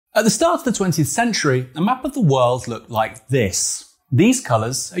At the start of the 20th century, a map of the world looked like this. These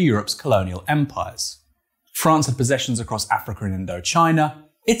colours are Europe's colonial empires. France had possessions across Africa and Indochina,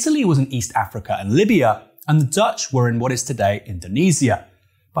 Italy was in East Africa and Libya, and the Dutch were in what is today Indonesia.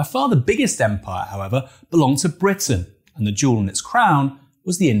 By far the biggest empire, however, belonged to Britain, and the jewel in its crown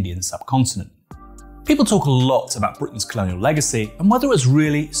was the Indian subcontinent. People talk a lot about Britain's colonial legacy and whether it was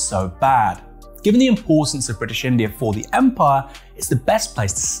really so bad. Given the importance of British India for the empire, it's the best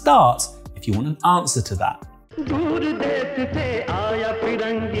place to start if you want an answer to that.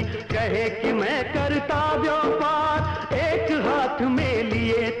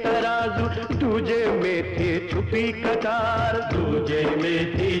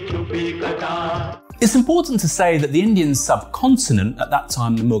 It's important to say that the Indian subcontinent, at that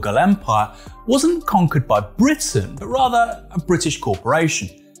time the Mughal Empire, wasn't conquered by Britain, but rather a British corporation.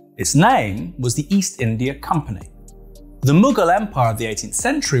 Its name was the East India Company. The Mughal Empire of the 18th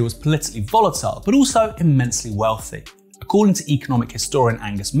century was politically volatile, but also immensely wealthy. According to economic historian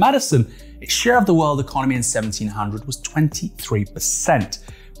Angus Maddison, its share of the world economy in 1700 was 23%,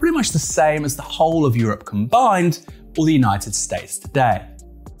 pretty much the same as the whole of Europe combined, or the United States today.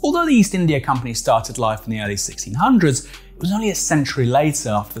 Although the East India Company started life in the early 1600s, it was only a century later,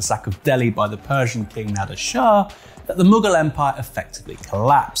 after the sack of Delhi by the Persian king Nader Shah, that the Mughal Empire effectively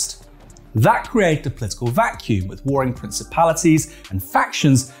collapsed. That created a political vacuum, with warring principalities and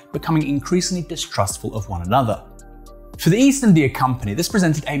factions becoming increasingly distrustful of one another. For the East India Company, this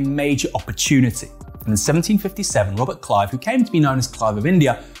presented a major opportunity, and in 1757 Robert Clive, who came to be known as Clive of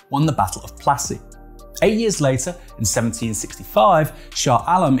India, won the Battle of Plassey. 8 years later, in 1765, Shah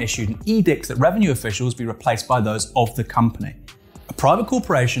Alam issued an edict that revenue officials be replaced by those of the company. A private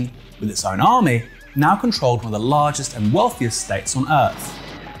corporation with its own army now controlled one of the largest and wealthiest states on earth.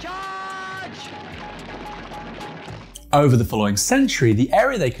 Over the following century, the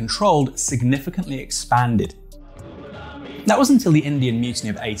area they controlled significantly expanded. That was until the Indian Mutiny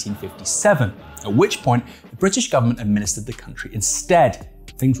of 1857, at which point the British government administered the country instead.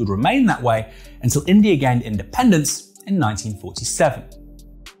 Things would remain that way until India gained independence in 1947.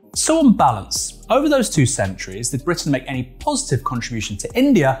 So on balance, over those 2 centuries, did Britain make any positive contribution to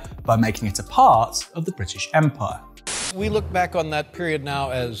India by making it a part of the British Empire? We look back on that period now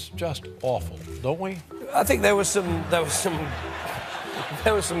as just awful, don't we? I think there was some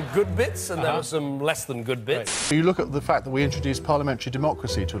good bits and there were some less than good bits. You look at the fact that we introduced parliamentary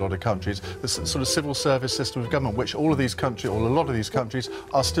democracy to a lot of countries, this sort of civil service system of government, which all of these countries, or a lot of these countries,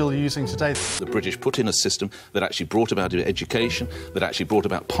 are still using today. The British put in a system that actually brought about education, that actually brought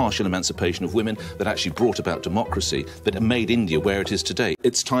about partial emancipation of women, that actually brought about democracy, that made India where it is today.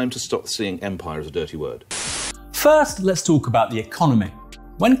 It's time to stop seeing empire as a dirty word. First, let's talk about the economy.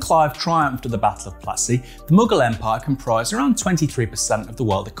 When Clive triumphed at the Battle of Plassey, the Mughal Empire comprised around 23% of the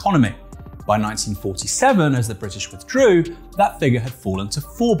world economy. By 1947, as the British withdrew, that figure had fallen to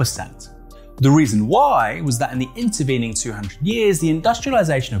 4%. The reason why was that in the intervening 200 years, the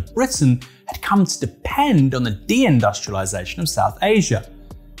industrialisation of Britain had come to depend on the deindustrialisation of South Asia.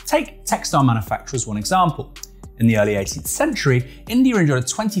 Take textile manufacture as one example. In the early 18th century, India enjoyed a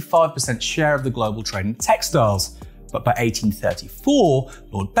 25% share of the global trade in textiles. But by 1834,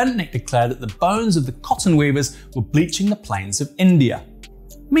 Lord Bentinck declared that the bones of the cotton weavers were bleaching the plains of India.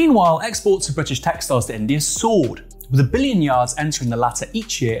 Meanwhile, exports of British textiles to India soared, with 1 billion yards entering the latter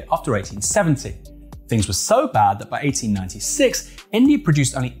each year after 1870. Things were so bad that by 1896, India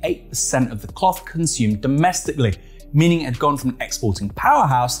produced only 8% of the cloth consumed domestically, meaning it had gone from an exporting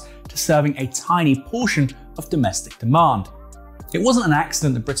powerhouse to serving a tiny portion of domestic demand. It wasn't an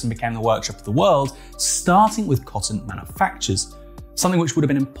accident that Britain became the workshop of the world, starting with cotton manufactures, something which would have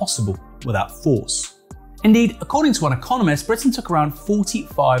been impossible without force. Indeed, according to one economist, Britain took around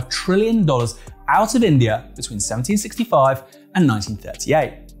 $45 trillion out of India between 1765 and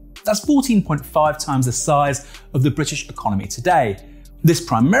 1938. That's 14.5 times the size of the British economy today. This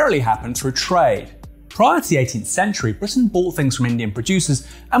primarily happened through trade. Prior to the 18th century, Britain bought things from Indian producers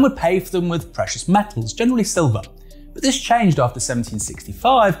and would pay for them with precious metals, generally silver. But this changed after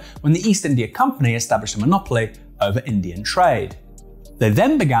 1765, when the East India Company established a monopoly over Indian trade. They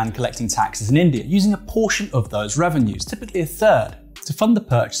then began collecting taxes in India, using a portion of those revenues, typically a third, to fund the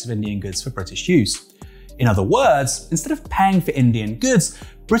purchase of Indian goods for British use. In other words, instead of paying for Indian goods,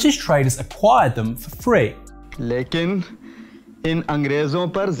 British traders acquired them for free. लेकिन इन अंग्रेजों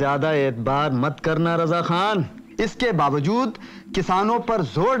पर ज़्यादा एतबार मत करना रज़ा खान। इसके बावजूद किसानों पर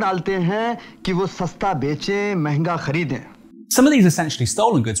जोर डालते हैं कि वो सस्ता बेचें, महंगा खरीदें. Some of these essentially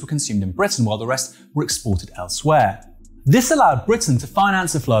stolen goods were consumed in Britain while the rest were exported elsewhere. This allowed Britain to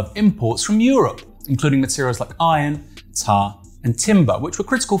finance a flow of imports from Europe, including materials like iron, tar, and timber, which were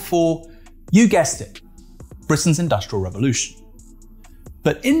critical for, you guessed it, Britain's Industrial Revolution.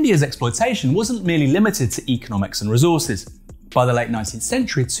 But India's exploitation wasn't merely limited to economics and resources. By the late 19th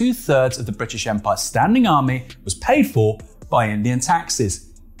century, 2/3 of the British Empire's standing army was paid for by Indian taxes.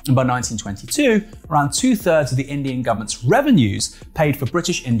 And by 1922, around 2/3 of the Indian government's revenues paid for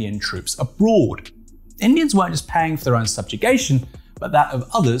British Indian troops abroad. Indians weren't just paying for their own subjugation, but that of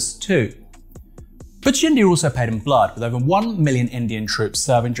others too. British India also paid in blood, with over 1 million Indian troops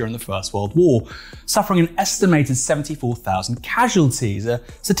serving during the First World War, suffering an estimated 74,000 casualties, a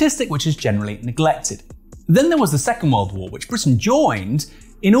statistic which is generally neglected. Then there was the Second World War, which Britain joined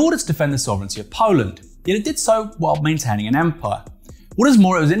in order to defend the sovereignty of Poland, yet it did so while maintaining an empire. What is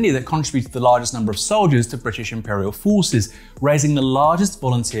more, it was India that contributed the largest number of soldiers to British imperial forces, raising the largest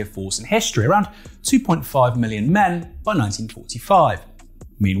volunteer force in history, around 2.5 million men by 1945.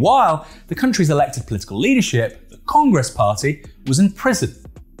 Meanwhile, the country's elected political leadership, the Congress Party, was in prison.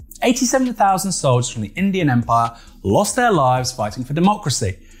 87,000 soldiers from the Indian Empire lost their lives fighting for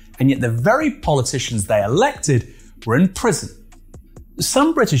democracy, and yet the very politicians they elected were in prison.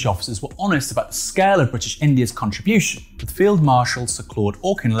 Some British officers were honest about the scale of British India's contribution, with Field Marshal Sir Claude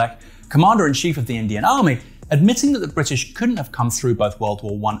Auchinleck, Commander-in-Chief of the Indian Army, admitting that the British couldn't have come through both World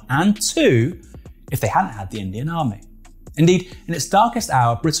War I and II if they hadn't had the Indian Army. Indeed, in its darkest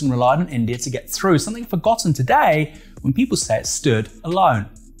hour, Britain relied on India to get through, something forgotten today when people say it stood alone.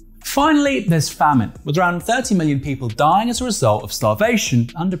 Finally, there's famine, with around 30 million people dying as a result of starvation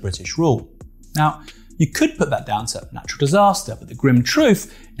under British rule. Now, you could put that down to natural disaster, but the grim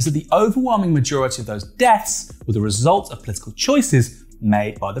truth is that the overwhelming majority of those deaths were the result of political choices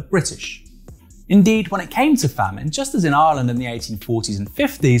made by the British. Indeed, when it came to famine, just as in Ireland in the 1840s and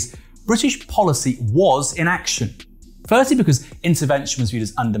 50s, British policy was in action. Firstly, because intervention was viewed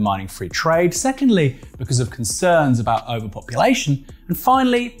as undermining free trade. Secondly, because of concerns about overpopulation. And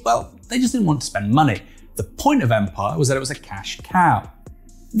finally, well, they just didn't want to spend money. The point of empire was that it was a cash cow.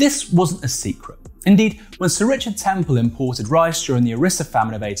 This wasn't a secret. Indeed, when Sir Richard Temple imported rice during the Orissa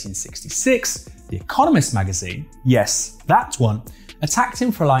famine of 1866, The Economist magazine, yes, that one, attacked him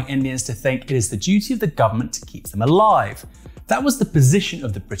for allowing Indians to think it is the duty of the government to keep them alive. That was the position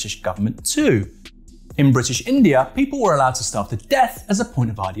of the British government too. In British India, people were allowed to starve to death as a point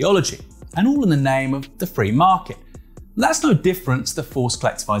of ideology, and all in the name of the free market. That's no different to the forced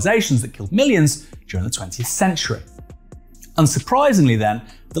collectivizations that killed millions during the 20th century. Unsurprisingly then,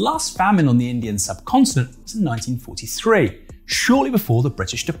 the last famine on the Indian subcontinent was in 1943, shortly before the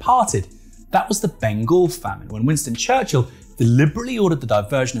British departed. That was the Bengal famine, when Winston Churchill deliberately ordered the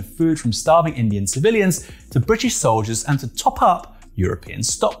diversion of food from starving Indian civilians to British soldiers and to top up European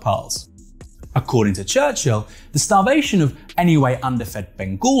stockpiles. According to Churchill, the starvation of anyway underfed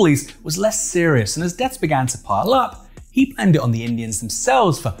Bengalis was less serious, and as deaths began to pile up, he blamed it on the Indians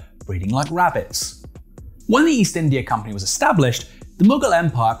themselves for breeding like rabbits. When the East India Company was established, the Mughal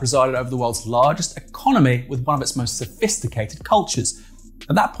Empire presided over the world's largest economy with one of its most sophisticated cultures.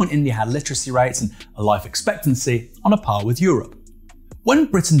 At that point, India had literacy rates and a life expectancy on a par with Europe. When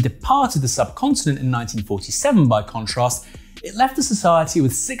Britain departed the subcontinent in 1947, by contrast, it left a society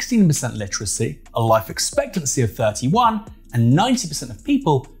with 16% literacy, a life expectancy of 31, and 90% of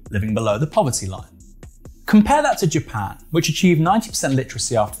people living below the poverty line. Compare that to Japan, which achieved 90%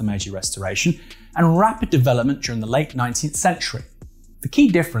 literacy after the Meiji Restoration and rapid development during the late 19th century. The key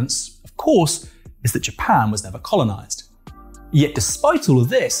difference, of course, is that Japan was never colonized. Yet despite all of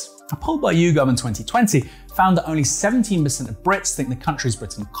this, a poll by YouGov in 2020 found that only 17% of Brits think the countries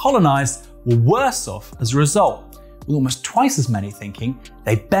Britain colonized were worse off as a result, with almost twice as many thinking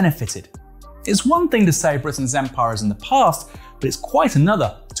they benefited. It's one thing to say Britain's empire is in the past, but it's quite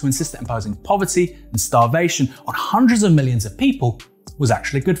another to insist that imposing poverty and starvation on hundreds of millions of people was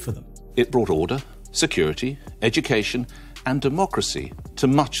actually good for them. It brought order, security, education, and democracy to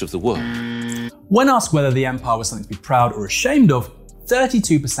much of the world. When asked whether the empire was something to be proud or ashamed of,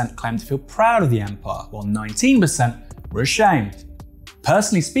 32% claimed to feel proud of the empire, while 19% were ashamed.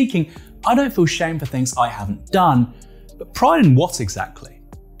 Personally speaking, I don't feel shame for things I haven't done, but pride in what exactly?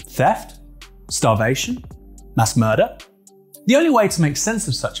 Theft? Starvation? Mass murder? The only way to make sense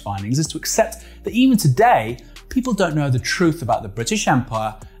of such findings is to accept that even today, people don't know the truth about the British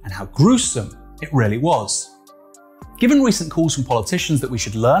Empire and how gruesome it really was. Given recent calls from politicians that we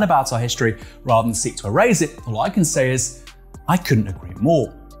should learn about our history rather than seek to erase it, all I can say is, I couldn't agree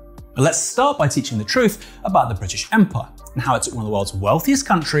more. But let's start by teaching the truth about the British Empire and how it took one of the world's wealthiest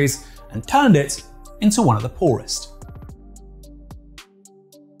countries and turned it into one of the poorest.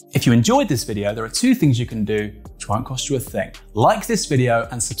 If you enjoyed this video, there are two things you can do which won't cost you a thing. Like this video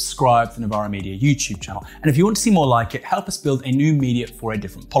and subscribe to the Novara Media YouTube channel. And if you want to see more like it, help us build a new media for a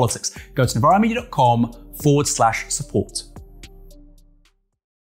different politics. Go to novaramedia.com/support.